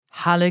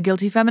Hello,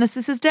 Guilty Feminists.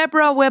 This is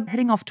Deborah. We're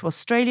heading off to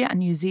Australia and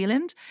New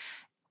Zealand,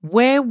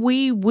 where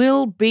we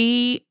will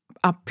be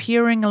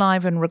appearing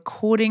live and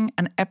recording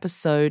an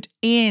episode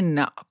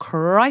in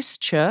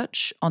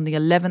Christchurch on the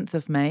 11th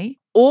of May,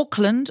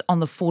 Auckland on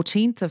the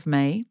 14th of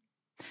May,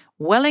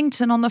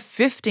 Wellington on the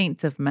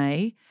 15th of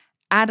May,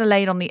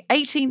 Adelaide on the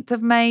 18th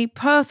of May,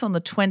 Perth on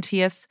the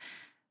 20th,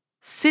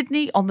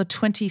 Sydney on the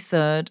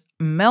 23rd,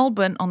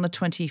 Melbourne on the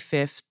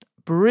 25th,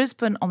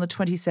 Brisbane on the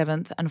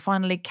 27th, and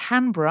finally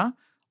Canberra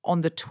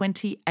on the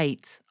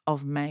 28th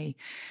of May.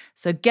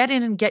 So get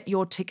in and get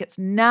your tickets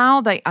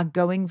now. They are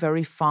going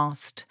very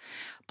fast.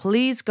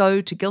 Please go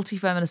to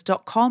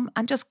guiltyfeminist.com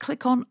and just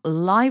click on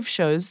live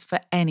shows for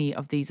any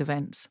of these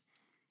events.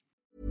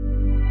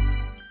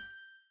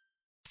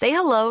 Say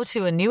hello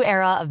to a new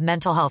era of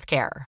mental health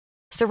care.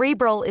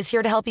 Cerebral is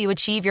here to help you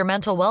achieve your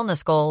mental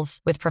wellness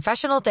goals with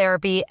professional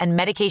therapy and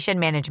medication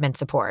management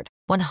support.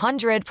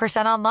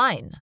 100%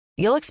 online.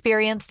 You'll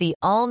experience the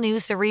all-new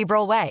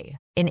Cerebral Way,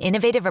 an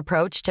innovative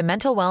approach to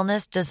mental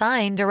wellness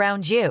designed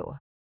around you.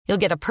 You'll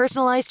get a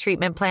personalized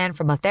treatment plan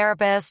from a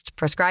therapist,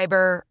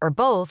 prescriber, or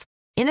both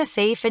in a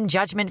safe and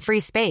judgment-free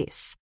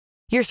space.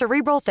 Your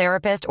Cerebral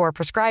therapist or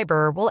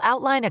prescriber will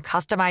outline a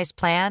customized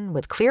plan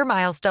with clear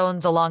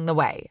milestones along the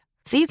way,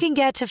 so you can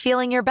get to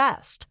feeling your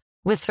best.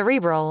 With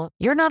Cerebral,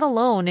 you're not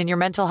alone in your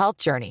mental health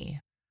journey.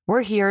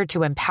 We're here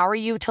to empower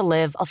you to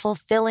live a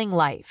fulfilling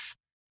life.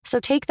 So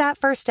take that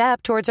first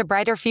step towards a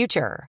brighter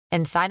future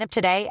and sign up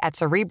today at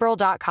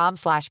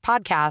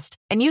Cerebral.com/podcast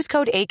and use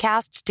code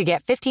ACAST to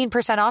get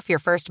 15% off your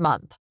first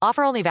month.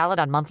 Offer only valid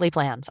on monthly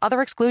plans.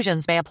 Other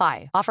exclusions may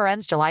apply. Offer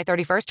ends July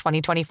 31st,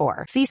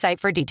 2024. See site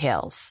for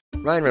details.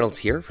 Ryan Reynolds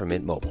here from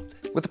Mint Mobile.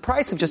 With the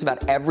price of just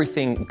about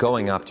everything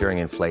going up during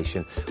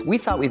inflation, we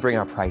thought we'd bring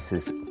our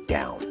prices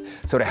down.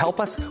 So to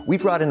help us, we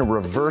brought in a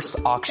reverse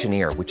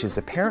auctioneer, which is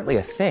apparently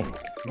a thing.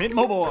 Mint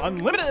Mobile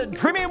Unlimited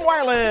Premium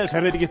Wireless.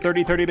 How to get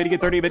 30, 30, bit to get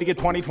 30, bit to get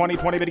 20, 20,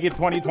 20, bit to get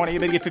 20, 20,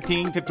 bit to get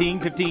 15,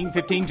 15, 15,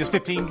 15, just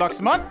 $15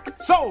 a month?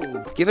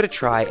 Sold! Give it a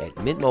try at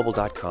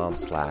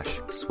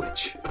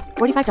mintmobile.com/switch.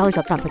 $45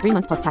 up front for 3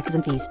 months plus taxes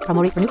and fees.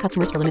 Promo rate for new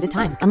customers for limited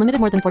time. Unlimited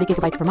more than 40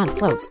 gigabytes per month.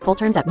 Slows full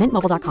terms at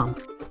mintmobile.com.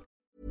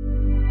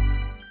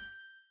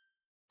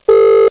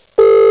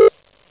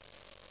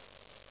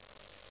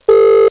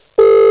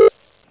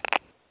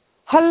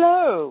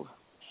 Hello.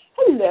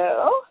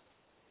 Hello.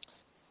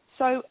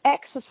 So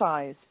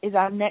exercise is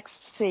our next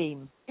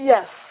theme.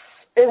 Yes,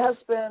 it has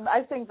been.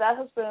 I think that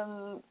has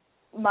been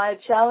my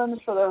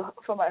challenge for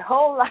my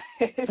whole life.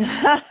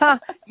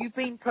 You've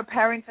been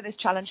preparing for this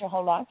challenge your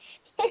whole life?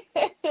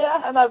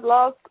 Yeah, and I've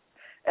lost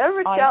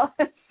every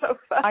challenge so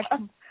far.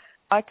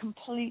 I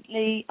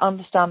completely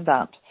understand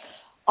that.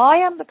 I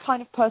am the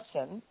kind of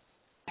person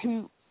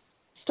who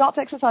starts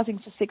exercising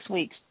for 6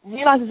 weeks,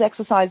 realizes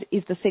exercise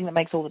is the thing that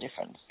makes all the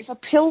difference. If a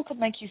pill could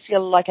make you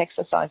feel like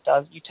exercise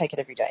does, you take it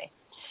every day.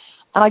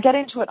 And I get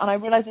into it and I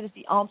realize it is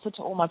the answer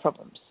to all my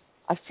problems.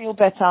 I feel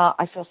better.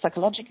 I feel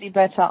psychologically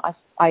better.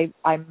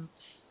 I'm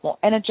more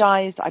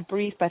energized. I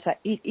breathe better.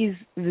 It is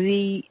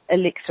the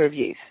elixir of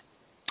youth.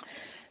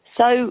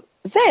 So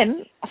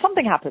then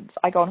something happens.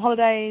 I go on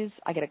holidays.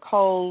 I get a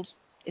cold.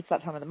 It's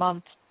that time of the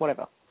month,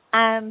 whatever.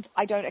 And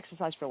I don't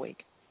exercise for a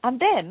week. And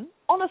then,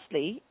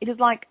 honestly, it is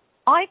like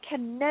I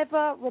can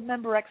never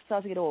remember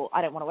exercising at all.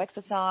 I don't want to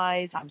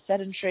exercise. I'm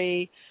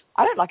sedentary.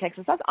 I don't like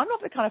exercise. I'm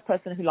not the kind of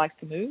person who likes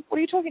to move. What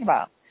are you talking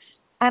about?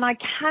 And I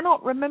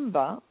cannot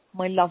remember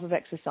my love of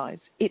exercise.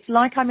 It's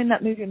like I'm in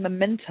that movie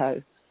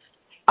Memento.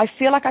 I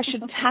feel like I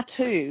should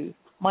tattoo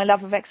my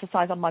love of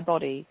exercise on my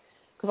body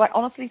because I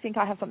honestly think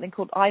I have something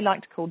I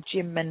like to call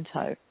Gym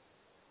Mento,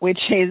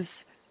 which is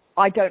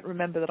I don't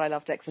remember that I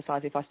loved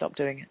exercise if I stop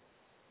doing it.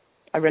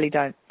 I really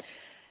don't.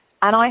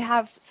 And I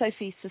have,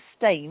 Sophie,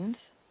 sustained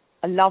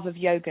a love of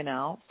yoga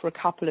now for a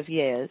couple of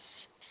years.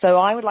 So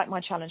I would like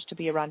my challenge to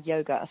be around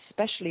yoga,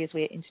 especially as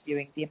we're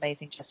interviewing the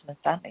amazing Jessamine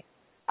Stanley.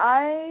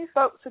 I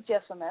spoke to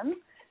Jessamine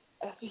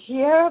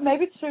here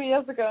maybe 2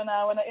 years ago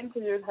now when I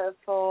interviewed her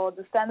for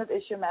the Standard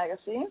Issue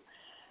magazine.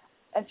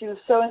 And she was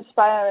so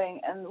inspiring.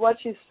 And what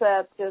she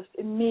said just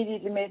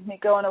immediately made me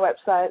go on a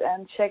website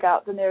and check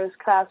out the nearest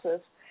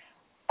classes.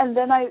 And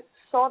then I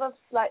sort of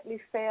slightly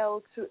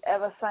failed to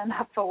ever sign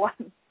up for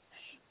one.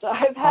 So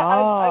I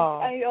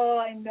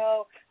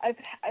know.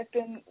 I've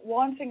been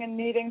wanting and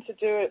needing to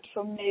do it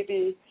for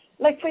maybe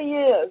for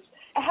years.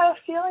 I have a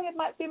feeling it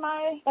might be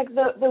my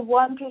the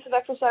one piece of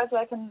exercise that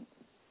I can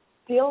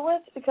deal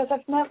with because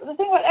the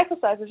thing about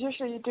exercise is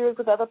usually you do it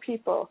with other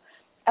people,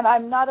 and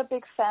I'm not a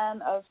big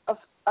fan of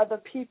other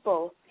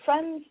people,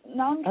 friends,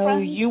 non-friends. Oh,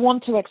 you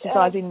want to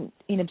exercise in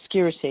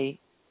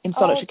obscurity, in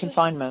solitary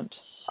confinement.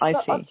 I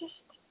see.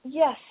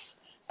 Yes,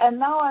 and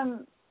now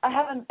I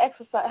haven't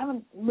exercised. I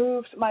haven't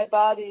moved my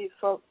body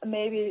for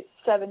maybe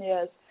 7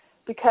 years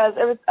because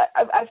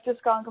I've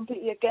just gone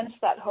completely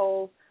against that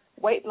whole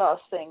weight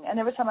loss thing. And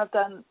every time I've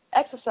done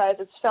exercise,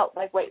 it's felt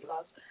like weight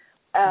loss.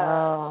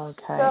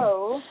 Okay.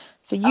 So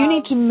you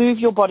need to move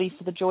your body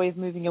for the joy of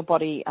moving your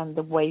body and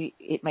the way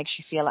it makes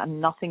you feel,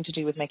 and nothing to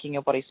do with making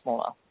your body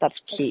smaller. That's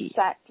key.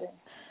 Exactly.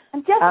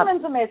 And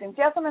Jessamyn's amazing.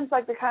 Jessamyn's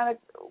like the kind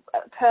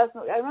of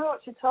person. I remember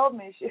what she told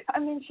me. She's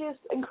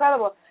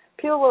incredible.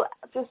 People will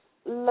just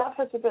love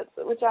her to bits,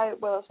 which I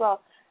will as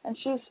well. And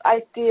she's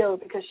ideal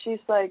because she's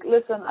like,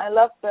 listen, I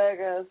love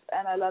burgers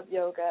and I love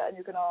yoga, and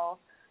you can all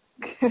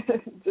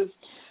just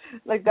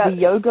like that.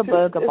 The yoga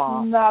burger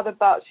bar. It's not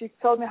about. She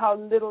told me how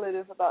little it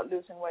is about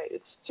losing weight.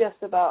 It's just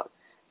about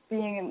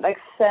being in like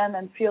zen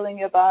and feeling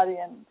your body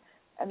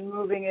and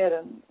moving it,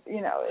 and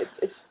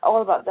it's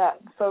all about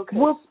that focus.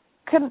 Well,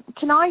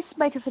 can I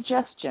make a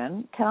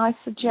suggestion? Can I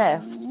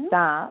suggest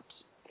that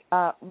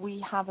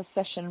we have a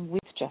session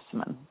with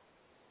Jessamyn?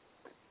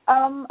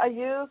 Are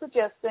you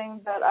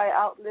suggesting that I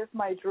outlive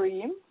my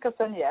dream? Because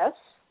then yes.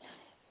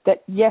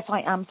 Yes,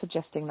 I am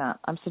suggesting that.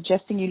 I'm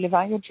suggesting you live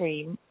out your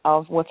dream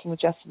of working with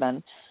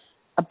Jessamyn,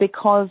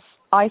 because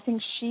I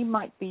think she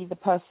might be the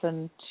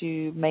person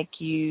to make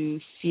you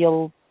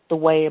feel the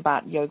way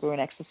about yoga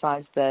and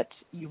exercise that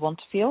you want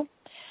to feel.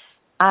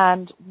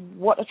 And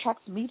what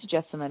attracts me to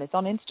Jessamyn is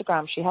on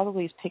Instagram, she has all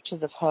these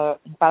pictures of her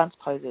in balance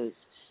poses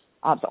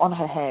on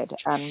her head.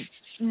 And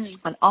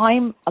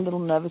I'm a little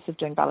nervous of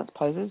doing balance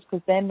poses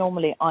because they're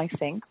normally, I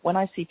think, when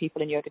I see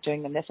people in yoga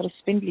doing them, they're sort of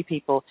spindly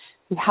people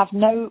who have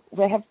no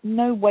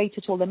weight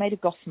at all. They're made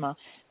of gossamer.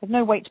 They have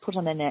no weight to put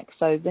on their neck,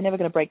 so they're never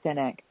going to break their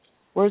neck.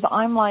 Whereas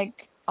I'm a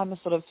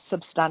sort of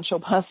substantial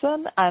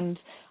person, and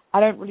I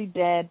don't really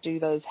dare do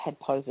those head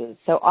poses.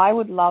 So I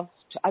would love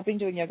to. I've been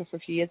doing yoga for a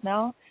few years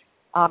now,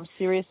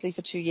 seriously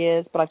for 2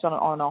 years, but I've done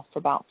it on and off for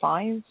about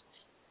 5.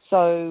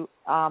 So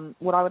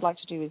what I would like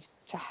to do is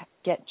to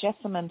get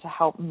Jessamyn to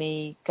help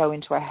me go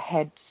into a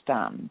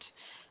headstand.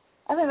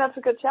 I think that's a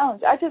good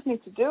challenge. I just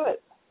need to do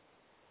it.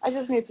 I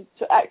just need to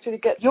actually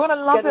get. You want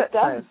to love it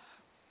done.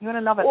 You want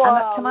to love it. Well,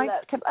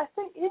 I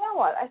think, you know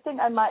what? I think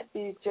I might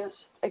be just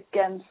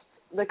against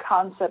the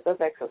concept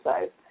of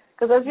exercise.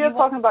 Because as you're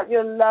talking about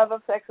your love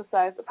of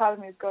exercise, a part of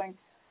me is going,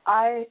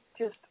 I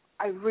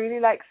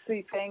really like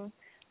sleeping,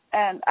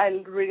 and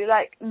I really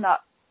like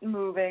not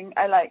moving.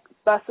 I like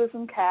buses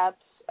and cabs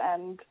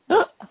and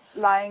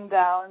lying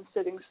down and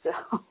sitting still.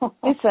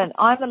 Listen,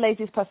 I'm the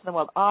laziest person in the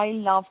world. I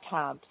love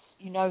cabs.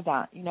 You know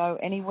that.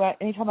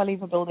 Anytime I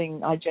leave a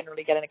building, I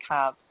generally get in a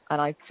cab, and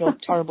I feel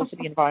terrible to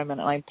the environment,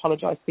 and I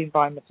apologize to the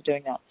environment for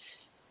doing that.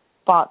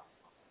 But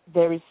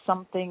there is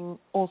something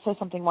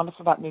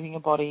wonderful about moving your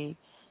body.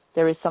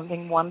 There is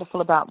something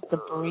wonderful about the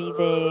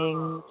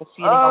breathing, the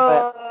feeling of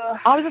it.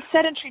 I was a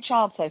sedentary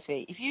child,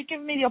 Sophie. If you'd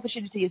given me the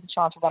opportunity as a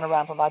child to run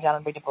around or lie down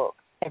and read a book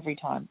every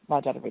time,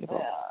 lie down and read a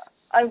book. Yeah.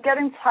 I'm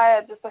getting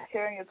tired just by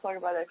hearing you talk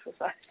about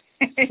exercise.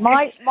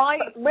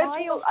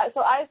 So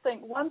I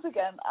think, once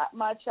again,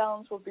 my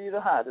challenge will be the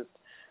hardest.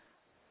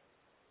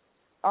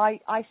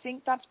 I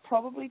think that's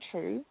probably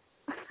true.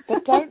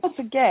 But don't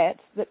forget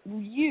that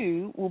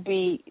you will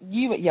be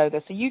you at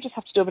yoga, so you just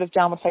have to do a bit of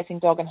downward facing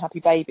dog and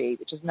happy baby,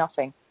 which is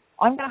nothing.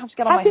 I'm going to have to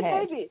get on my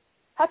head.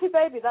 Happy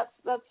baby.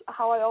 That's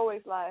how I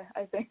always lie,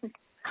 I think.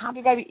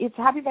 Happy baby. It's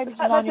happy baby.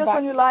 Not just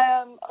when you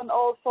lie on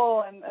all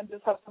four and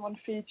just have someone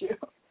feed you.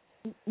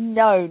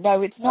 No,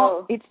 it's not.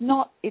 Oh. It's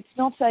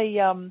not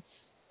a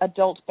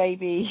adult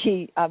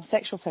baby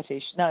sexual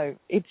fetish. No,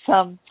 it's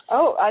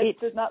I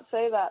did not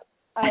say that.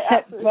 I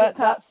absolutely but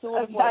that's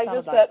sort of what I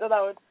just said that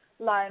I would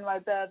lie in my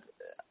bed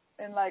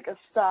in like a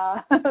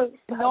star.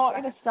 Not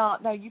in a star.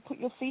 No, you put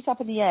your feet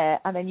up in the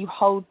air and then you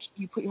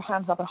put your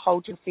hands up and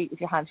hold your feet with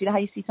your hands. You know how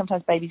you see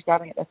sometimes babies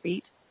grabbing at their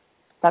feet?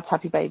 That's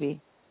happy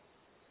baby.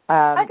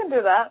 I can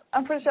do that.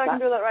 I'm pretty sure I can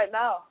do that right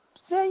now.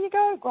 There you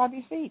go. Grab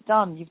your feet.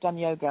 Done. You've done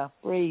yoga.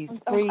 Breathe.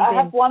 I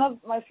have one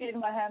of my feet in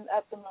my hand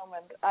at the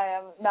moment. I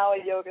am now a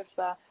yoga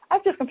star.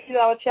 I've just completed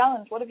our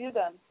challenge. What have you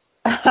done?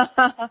 Do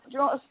you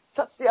want to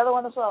touch the other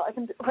one as well? I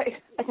can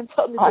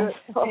totally do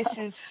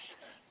it.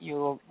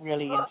 You're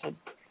really into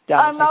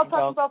I'm now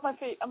touching both my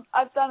feet.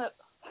 I've done it.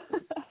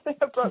 I think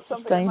I broke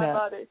something in my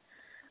body.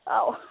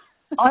 Ow.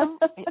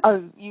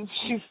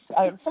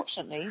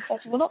 Unfortunately,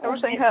 Sophie will not be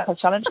her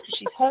challenge because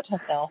she's hurt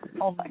herself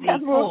on the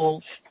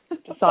call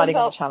deciding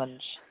on the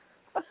challenge.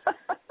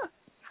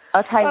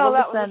 Okay, well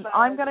listen,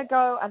 I'm going to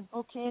go and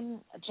book in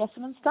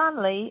Jessamyn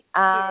Stanley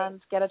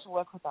and get her to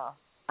work with us.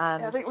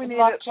 And I think we good need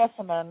luck, it.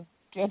 Jessamyn.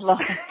 Good luck.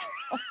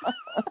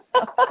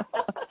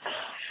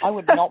 I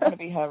would not want to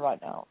be her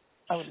right now.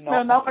 I would not.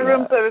 No, not my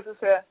room service is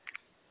here.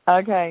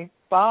 Okay,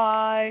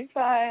 bye.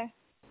 Bye.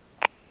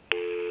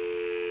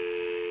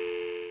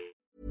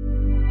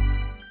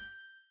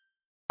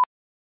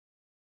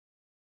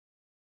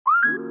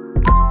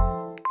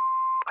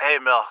 Hey,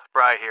 Mel,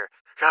 Bri here.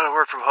 Gotta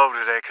work from home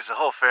today because the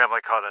whole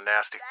family caught a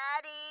nasty.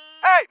 Daddy!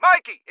 Hey,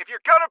 Mikey, if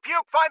you're gonna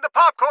puke, find the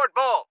popcorn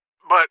bowl!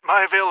 But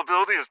my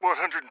availability is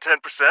 110%.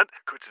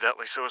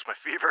 Coincidentally, so is my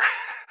fever.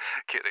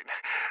 Kidding.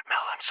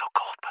 Mel, I'm so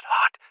cold but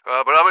hot.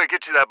 But I'm gonna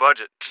get you that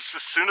budget just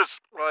as soon as...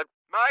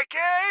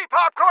 Mikey,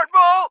 popcorn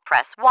bowl!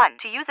 Press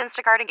 1 to use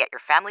Instacart and get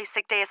your family's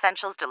sick day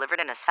essentials delivered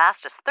in as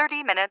fast as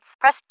 30 minutes.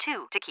 Press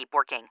 2 to keep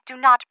working. Do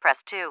not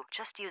press 2.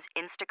 Just use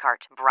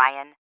Instacart,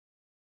 Brian.